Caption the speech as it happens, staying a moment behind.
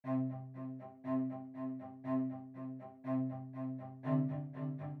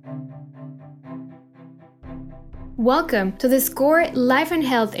Welcome to the SCORE Life and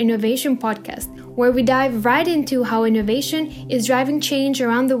Health Innovation Podcast, where we dive right into how innovation is driving change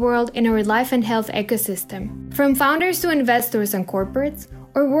around the world in our life and health ecosystem. From founders to investors and corporates,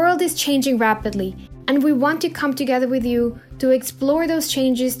 our world is changing rapidly, and we want to come together with you to explore those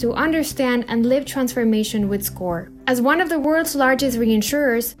changes to understand and live transformation with SCORE. As one of the world's largest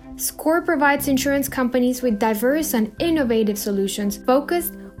reinsurers, SCORE provides insurance companies with diverse and innovative solutions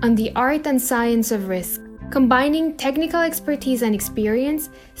focused on the art and science of risk. Combining technical expertise and experience,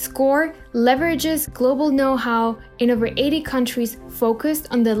 SCORE leverages global know-how in over 80 countries focused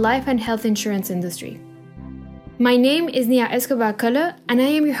on the life and health insurance industry. My name is Nia Escobar-Kölle, and I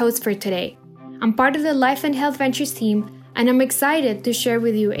am your host for today. I'm part of the Life and Health Ventures team, and I'm excited to share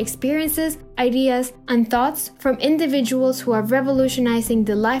with you experiences, ideas, and thoughts from individuals who are revolutionizing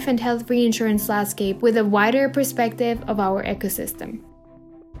the life and health reinsurance landscape with a wider perspective of our ecosystem.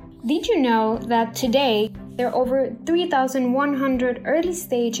 Did you know that today there are over 3,100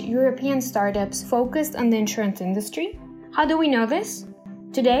 early-stage European startups focused on the insurance industry? How do we know this?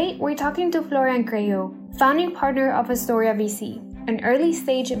 Today, we're talking to Florian Crayot, founding partner of Astoria VC, an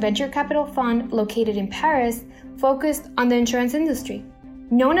early-stage venture capital fund located in Paris focused on the insurance industry.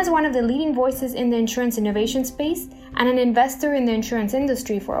 Known as one of the leading voices in the insurance innovation space and an investor in the insurance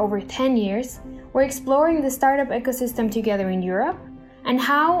industry for over 10 years, we're exploring the startup ecosystem together in Europe and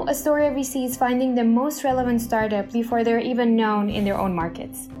how Astoria VC is finding the most relevant startups before they're even known in their own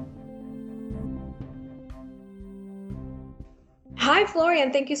markets. Hi,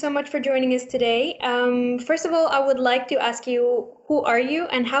 Florian. Thank you so much for joining us today. First of all, I would like to ask you, who are you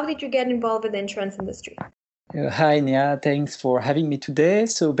and how did you get involved with the insurance industry? Hi, Nia. Thanks for having me today.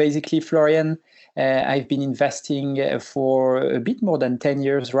 So basically, Florian, I've been investing for a bit more than 10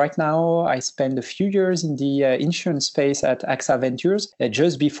 years right now. I spent a few years in the insurance space at AXA Ventures,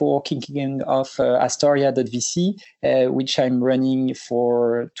 just before kicking off Astoria.vc, which I'm running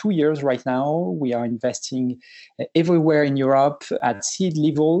for 2 years right now. We are investing everywhere in Europe at seed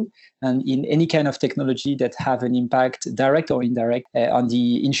level and in any kind of technology that have an impact, direct or indirect, on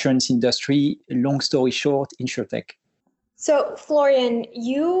the insurance industry. Long story short, InsurTech. So, Florian,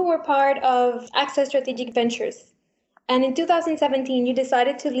 you were part of AXA Strategic Ventures. And in 2017, you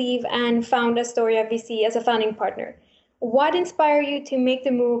decided to leave and found Astoria VC as a founding partner. What inspired you to make the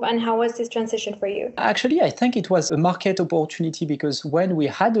move and how was this transition for you? Actually, I think it was a market opportunity because when we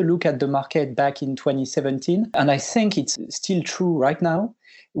had a look at the market back in 2017, and I think it's still true right now,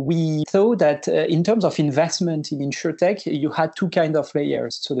 we thought that in terms of investment in InsurTech, you had two kind of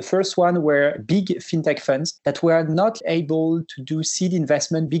layers. So the first one were big fintech funds that were not able to do seed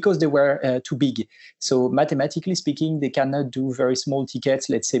investment because they were too big. So mathematically speaking, they cannot do very small tickets,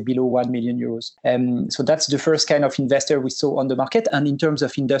 let's say below 1 million euros. So that's the first kind of investor we saw on the market. And in terms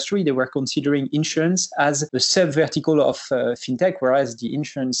of industry, they were considering insurance as a sub-vertical of fintech, whereas the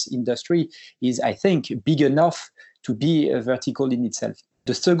insurance industry is, I think, big enough to be a vertical in itself.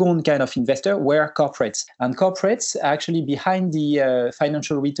 The second kind of investor were corporates. And corporates, actually behind the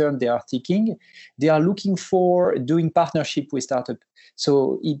financial return they are taking, they are looking for doing partnership with startups.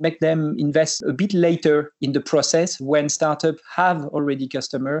 So it makes them invest a bit later in the process when startups have already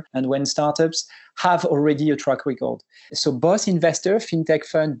customer and when startups have already a track record. So both investors, fintech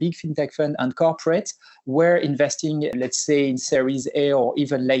fund, big fintech fund, and corporates were investing, let's say, in Series A or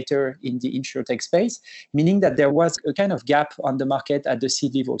even later in the InsurTech space, meaning that there was a kind of gap on the market at the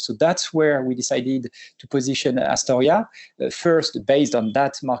seed level. So that's where we decided to position Astoria, first based on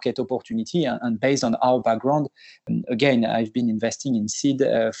that market opportunity and based on our background. Again, I've been investing in seed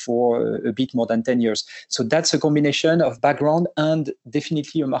for a bit more than 10 years. So that's a combination of background and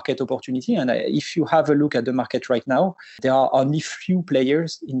definitely a market opportunity. And if you have a look at the market right now, there are only few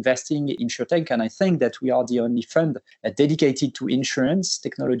players investing in InsurTech. And I think that we are the only fund dedicated to insurance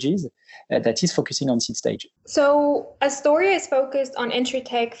technologies that is focusing on seed stage. So Astoria is focused on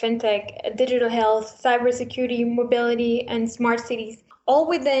InsurTech, fintech, digital health, cybersecurity, mobility, and smart cities, all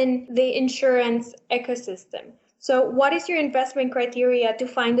within the insurance ecosystem. So what is your investment criteria to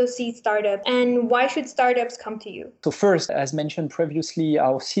find those seed startups and why should startups come to you? So first, as mentioned previously,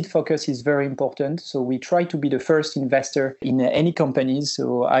 our seed focus is very important. So we try to be the first investor in any companies.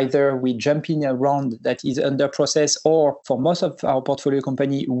 So either we jump in a round that is under process or for most of our portfolio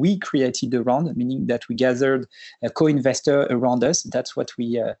company, we created the round, meaning that we gathered a co-investor around us. That's what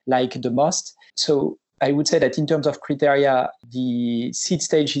we like the most. So I would say that in terms of criteria, the seed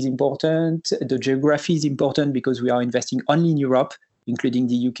stage is important. The geography is important because we are investing only in Europe. including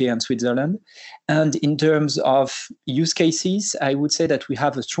the UK and Switzerland. And in terms of use cases, I would say that we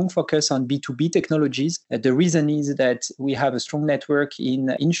have a strong focus on B2B technologies. The reason is that we have a strong network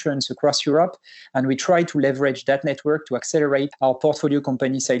in insurance across Europe, and we try to leverage that network to accelerate our portfolio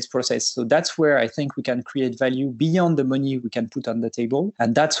company sales process. So that's where I think we can create value beyond the money we can put on the table.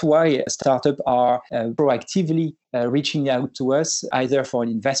 And that's why startups are proactively reaching out to us, either for an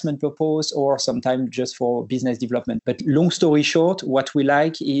investment purpose or sometimes just for business development. But long story short, what we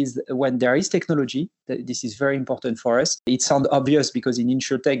like is when there is technology, this is very important for us. It sounds obvious because in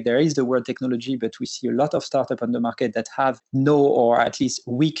InsurTech, there is the word technology, but we see a lot of startups on the market that have no or at least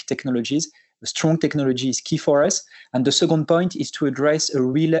weak technologies. Strong technology is key for us. And the second point is to address a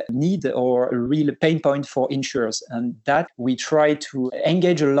real need or a real pain point for insurers. And that we try to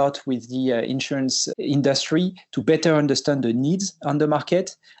engage a lot with the insurance industry to better understand the needs on the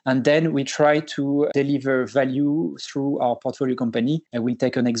market. And then we try to deliver value through our portfolio company. And we'll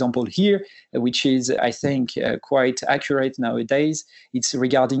take an example here, which is, I think, quite accurate nowadays. It's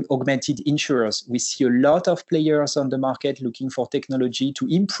regarding augmented insurers. We see a lot of players on the market looking for technology to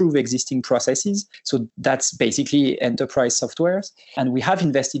improve existing processes. So that's basically enterprise softwares. And we have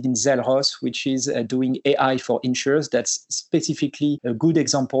invested in Zelros, which is doing AI for insurers. That's specifically a good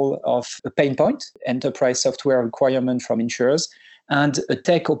example of a pain point, enterprise software requirement from insurers, and a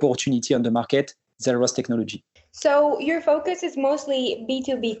tech opportunity on the market, Zelros technology. So your focus is mostly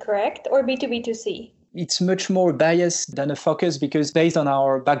B2B, correct? Or B2B2C? It's much more biased than a focus because based on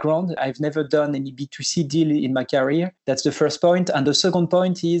our background, I've never done any B2C deal in my career. That's the first point. And the second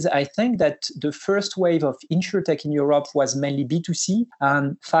point is I think that the first wave of InsurTech in Europe was mainly B2C.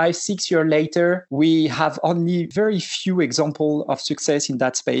 And 5-6 years later, we have only very few examples of success in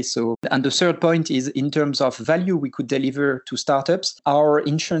that space. And the third point is in terms of value we could deliver to startups, our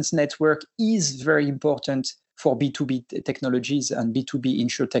insurance network is very important for B2B technologies and B2B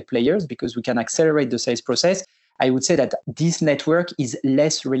InsurTech players because we can accelerate the sales process. I would say that this network is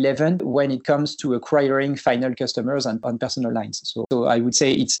less relevant when it comes to acquiring final customers and on personal lines. So I would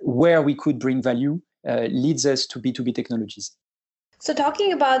say it's where we could bring value leads us to B2B technologies. So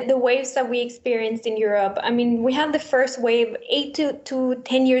talking about the waves that we experienced in Europe, I mean, we had the first wave 8 to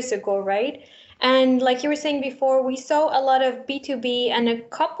 10 years ago, right? And like you were saying before, we saw a lot of B2B and a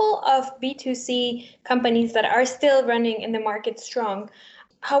couple of B2C companies that are still running in the market strong.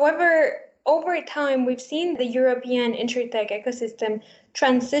 However, over time, we've seen the European InsurTech ecosystem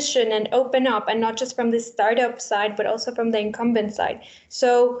transition and open up, and not just from the startup side, but also from the incumbent side.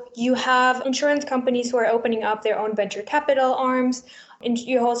 So you have insurance companies who are opening up their own venture capital arms. And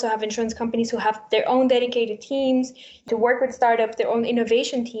you also have insurance companies who have their own dedicated teams to work with startups, their own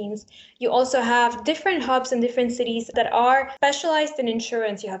innovation teams. You also have different hubs in different cities that are specialized in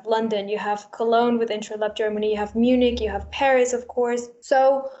insurance. You have London, you have Cologne with InsurLab Germany, you have Munich, you have Paris, of course.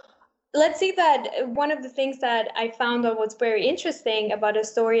 So let's see that one of the things that I found that was very interesting about the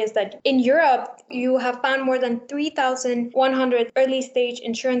story is that in Europe, you have found more than 3,100 early stage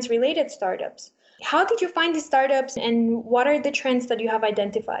insurance related startups. How did you find these startups and what are the trends that you have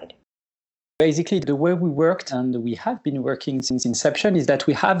identified? Basically, the way we worked, and we have been working since inception, is that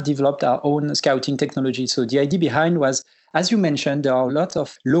we have developed our own scouting technology. So the idea behind was, as you mentioned, there are a lot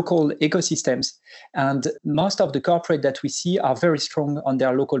of local ecosystems, and most of the corporate that we see are very strong on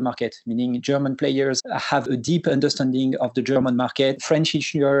their local market, meaning German players have a deep understanding of the German market. French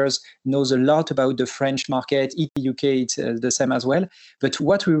insurers knows a lot about the French market. In the UK, it's the same as well. But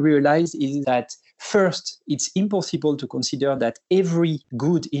what we realized is that first, it's impossible to consider that every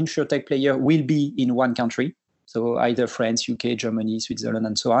good InsurTech player will be in one country. So either France, UK, Germany, Switzerland,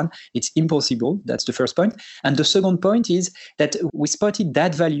 and so on. It's impossible. That's the first point. And the second point is that we spotted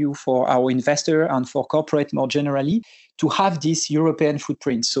that value for our investor and for corporate more generally to have this European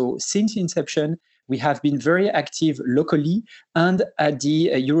footprint. So since inception, we have been very active locally and at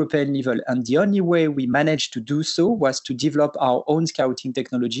the European level. And the only way we managed to do so was to develop our own scouting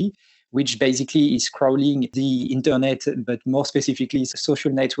technology, which basically is crawling the internet, but more specifically social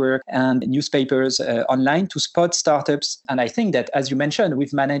network and newspapers online to spot startups. And I think that, as you mentioned,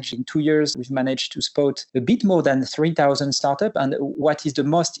 in 2 years, we've managed to spot a bit more than 3,000 startups. And what is the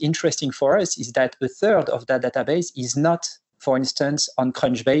most interesting for us is that a third of that database is not, for instance, on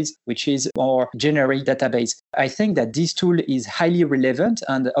Crunchbase, which is more generic database. I think that this tool is highly relevant,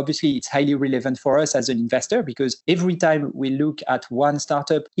 and obviously it's highly relevant for us as an investor because every time we look at one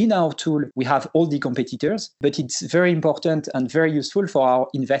startup in our tool, we have all the competitors, but it's very important and very useful for our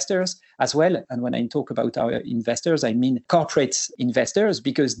investors as well. And when I talk about our investors, I mean corporate investors,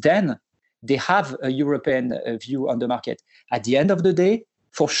 because then they have a European view on the market. At the end of the day,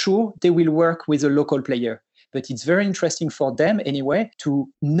 for sure, they will work with a local player. but it's very interesting for them anyway to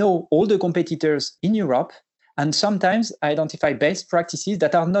know all the competitors in Europe and sometimes identify best practices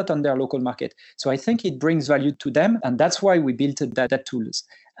that are not on their local market. So I think it brings value to them, and that's why we built that tools.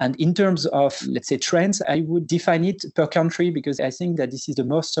 And in terms of, let's say, trends, I would define it per country because I think that this is the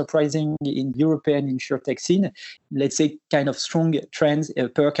most surprising in European insurtech scene. Let's say kind of strong trends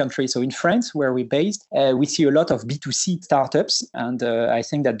per country. So in France, where we're based, we see a lot of B2C startups. And I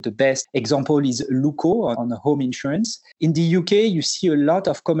think that the best example is Luco on home insurance. In the UK, you see a lot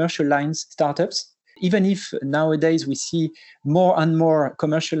of commercial lines startups. Even if nowadays we see more and more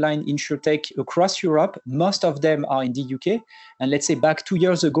commercial line insurtech across Europe, most of them are in the UK. And let's say back 2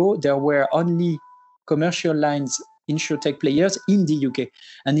 years ago, there were only commercial lines insurtech players in the UK.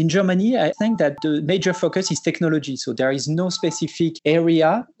 And in Germany, I think that the major focus is technology. So there is no specific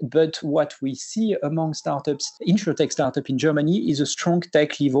area, but what we see among startups, insurtech startup in Germany is a strong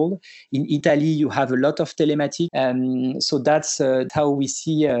tech level. In Italy, you have a lot of telematics. So that's how we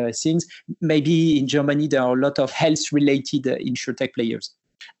see things. Maybe in Germany, there are a lot of health-related insurtech players.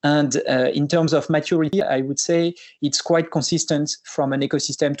 And in terms of maturity, I would say it's quite consistent from an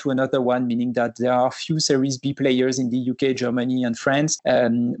ecosystem to another one, meaning that there are few Series B players in the UK, Germany, and France,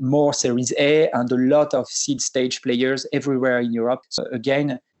 more Series A, and a lot of seed stage players everywhere in Europe. So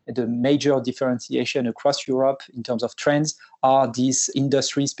again, the major differentiation across Europe in terms of trends are these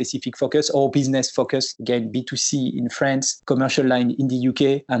industry-specific focus or business focus. Again, B2C in France, commercial line in the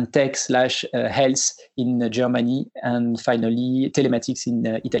UK, and tech/health in Germany, and finally telematics in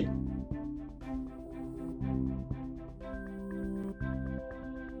Italy.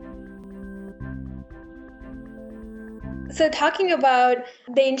 So talking about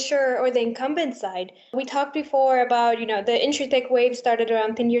the insurer or the incumbent side, we talked before about, the insurtech wave started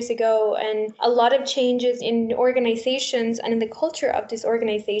around 10 years ago and a lot of changes in organizations and in the culture of these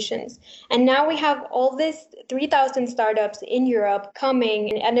organizations. And now we have all these 3,000 startups in Europe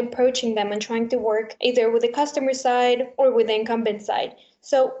coming and approaching them and trying to work either with the customer side or with the incumbent side.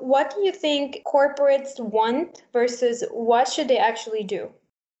 So what do you think corporates want versus what should they actually do?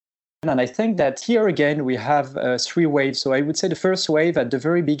 And I think that here again, we have 3 waves. So I would say the first wave at the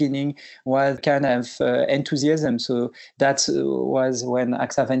very beginning was kind of enthusiasm. So that was when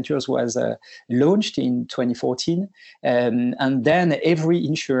AXA Ventures was launched in 2014. And then every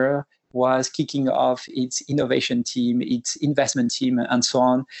insurer was kicking off its innovation team, its investment team, and so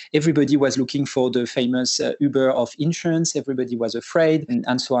on. Everybody was looking for the famous Uber of insurance. Everybody was afraid,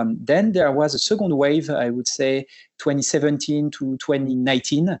 and so on. Then there was a second wave, I would say, 2017 to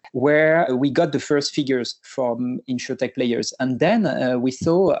 2019, where we got the first figures from insurtech players. And then we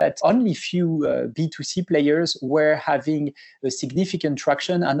saw that only few B2C players were having a significant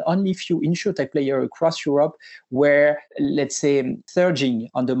traction, and only few insurtech players across Europe were, let's say, surging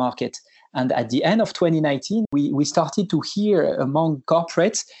on the market. And at the end of 2019, we started to hear among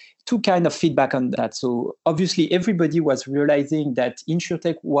corporates 2 kinds of feedback on that. So obviously, everybody was realizing that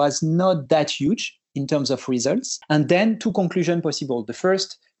insurtech was not that huge in terms of results. And then 2 conclusions possible. The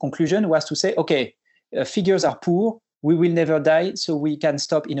first conclusion was to say, okay, figures are poor, we will never die, so we can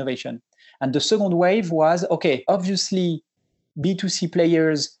stop innovation. And the second wave was, okay, obviously, B2C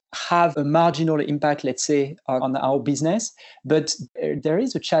players have a marginal impact, let's say, on our business, but there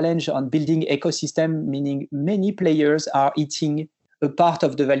is a challenge on building ecosystem, meaning many players are eating a part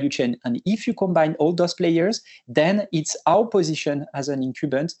of the value chain. And if you combine all those players, then it's our position as an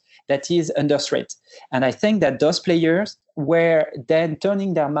incumbent that is under threat. And I think that those players were then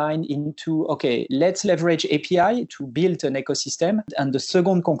turning their mind into, okay, let's leverage API to build an ecosystem. And the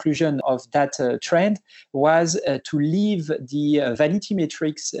second conclusion of that trend was to leave the vanity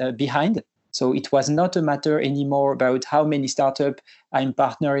metrics behind. So it was not a matter anymore about how many startups I'm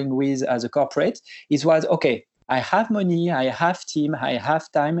partnering with as a corporate. It was, okay, I have money, I have team, I have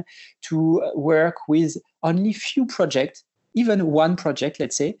time to work with only few projects, even one project,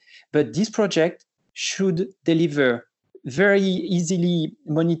 let's say, but this project should deliver very easily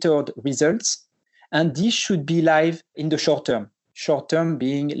monitored results, and this should be live in the short term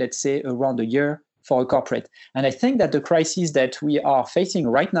being, let's say, around a year for a corporate. And I think that the crisis that we are facing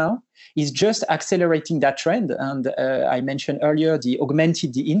right now is just accelerating that trend. And I mentioned earlier the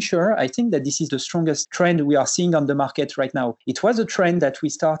augmented the insurer. I think that this is the strongest trend we are seeing on the market right now. It was a trend that we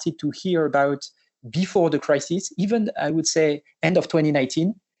started to hear about before the crisis, even I would say end of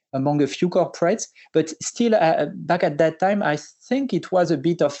 2019 among a few corporates, but still back at that time, I think it was a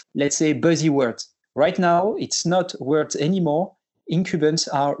bit of, let's say, buzzy words. Right now, it's not words anymore. Incumbents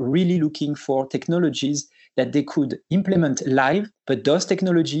are really looking for technologies that they could implement live, but those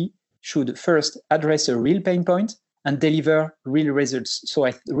technology should first address a real pain point and deliver real results. So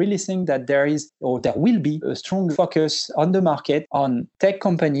I really think that there will be a strong focus on the market on tech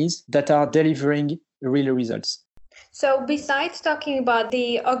companies that are delivering real results. So besides talking about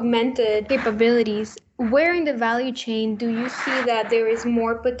the augmented capabilities, where in the value chain do you see that there is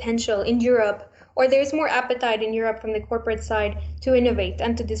more potential in Europe, or there's more appetite in Europe from the corporate side to innovate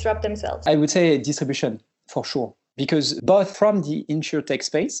and to disrupt themselves? I would say distribution for sure, because both from the insurtech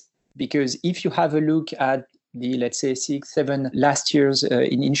space, because if you have a look at the, let's say, 6-7 last years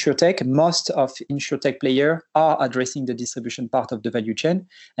in insurtech, most of insurtech players are addressing the distribution part of the value chain.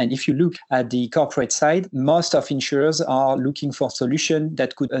 And if you look at the corporate side, most of insurers are looking for solutions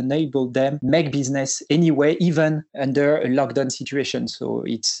that could enable them make business anyway, even under a lockdown situation. So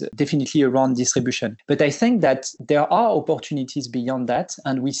it's definitely around distribution. But I think that there are opportunities beyond that.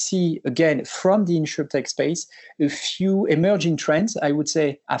 And we see, again, from the insurtech space, a few emerging trends. I would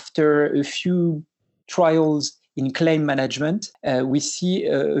say after a few trials in claim management, we see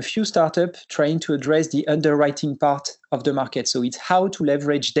a few startups trying to address the underwriting part of the market. So it's how to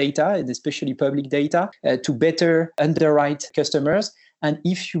leverage data, and especially public data, to better underwrite customers. And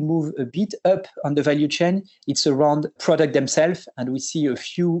if you move a bit up on the value chain, it's around product themselves. And we see a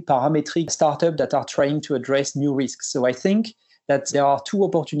few parametric startups that are trying to address new risks. So I think that there are two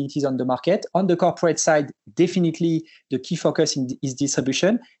opportunities on the market. On the corporate side, definitely the key focus is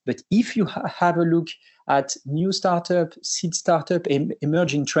distribution. But if you have a look at new startup, seed startup,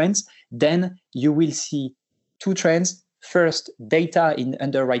 emerging trends, then you will see two trends. First, data in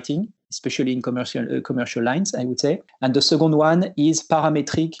underwriting, especially in commercial lines, I would say. And the second one is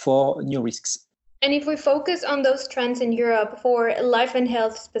parametric for new risks. And if we focus on those trends in Europe for life and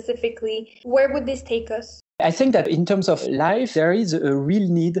health specifically, where would this take us? I think that in terms of life, there is a real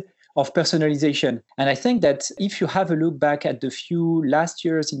need of personalization. And I think that if you have a look back at the few last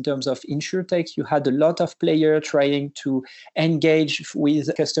years in terms of insurtech, you had a lot of players trying to engage with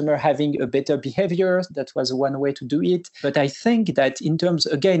customer having a better behavior. That was one way to do it. But I think that in terms,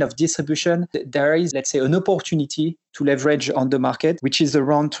 again, of distribution, there is, let's say, an opportunity to leverage on the market, which is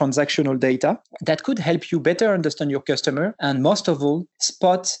around transactional data that could help you better understand your customer and most of all,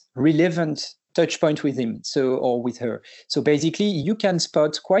 spot relevant touch point with him or with her. So basically, you can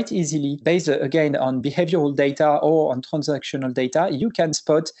spot quite easily, based again on behavioral data or on transactional data, you can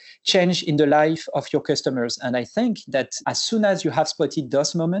spot change in the life of your customers. And I think that as soon as you have spotted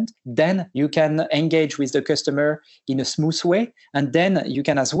those moments, then you can engage with the customer in a smooth way. And then you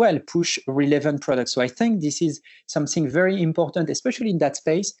can as well push relevant products. So I think this is something very important, especially in that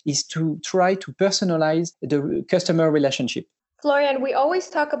space, is to try to personalize the customer relationship. Florian, we always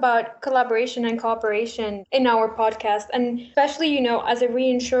talk about collaboration and cooperation in our podcast. And especially, as a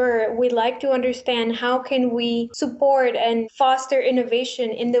reinsurer, we like to understand how can we support and foster innovation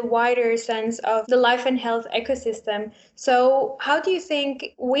in the wider sense of the life and health ecosystem. So how do you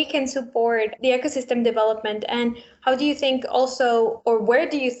think we can support the ecosystem development? And how do you think also, or where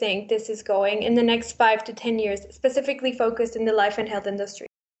do you think this is going in the next 5 to 10 years, specifically focused in the life and health industry?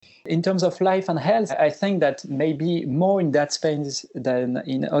 In terms of life and health, I think that maybe more in that space than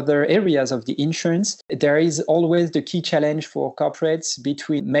in other areas of the insurance, there is always the key challenge for corporates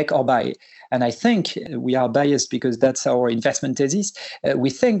between make or buy. And I think we are biased because that's our investment thesis. We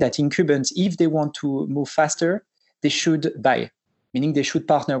think that incumbents, if they want to move faster, they should buy, meaning they should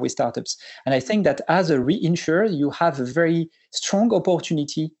partner with startups. And I think that as a reinsurer, you have a very strong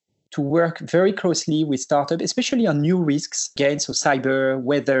opportunity to work very closely with startups, especially on new risks, again, so cyber,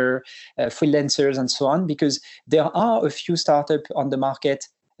 weather, freelancers, and so on, because there are a few startups on the market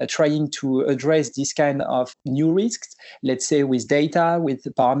trying to address this kind of new risks, let's say with data, with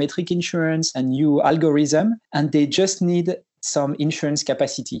parametric insurance and new algorithm, and they just need some insurance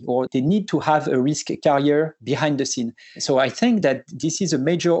capacity, or they need to have a risk carrier behind the scene. So I think that this is a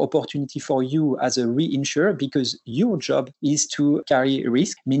major opportunity for you as a reinsurer because your job is to carry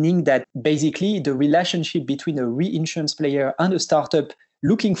risk, meaning that basically the relationship between a reinsurance player and a startup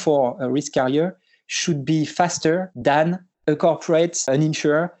looking for a risk carrier should be faster than a corporate, an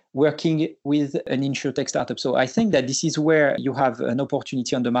insurer, working with an insurtech startup. So I think that this is where you have an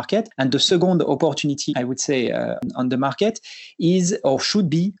opportunity on the market. And the second opportunity, I would say, on the market is or should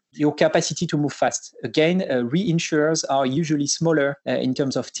be your capacity to move fast. Again, reinsurers are usually smaller in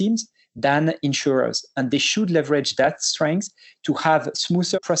terms of teams than insurers. And they should leverage that strength to have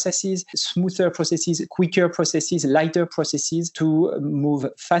smoother processes, quicker processes, lighter processes to move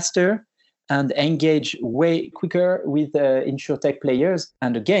faster and engage way quicker with insurtech players.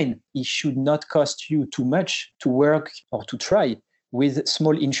 And again, it should not cost you too much to work or to try with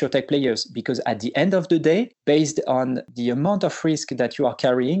small insurtech players, because at the end of the day, based on the amount of risk that you are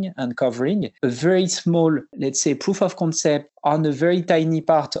carrying and covering, a very small, let's say, proof of concept on a very tiny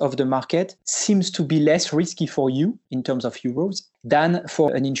part of the market seems to be less risky for you in terms of euros than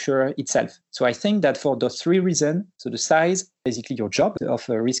for an insurer itself. So I think that for those three reasons, so the size, basically your job of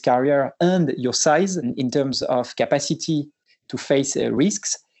a risk carrier, and your size in terms of capacity to face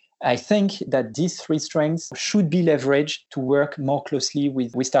risks, I think that these three strengths should be leveraged to work more closely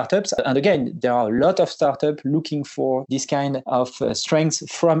with startups. And again, there are a lot of startups looking for this kind of strengths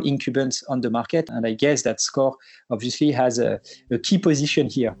from incumbents on the market. And I guess that SCOR obviously has a key position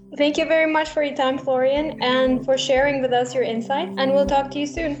here. Thank you very much for your time, Florian, and for sharing with us your insights. And we'll talk to you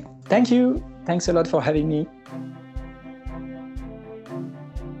soon. Thank you. Thanks a lot for having me.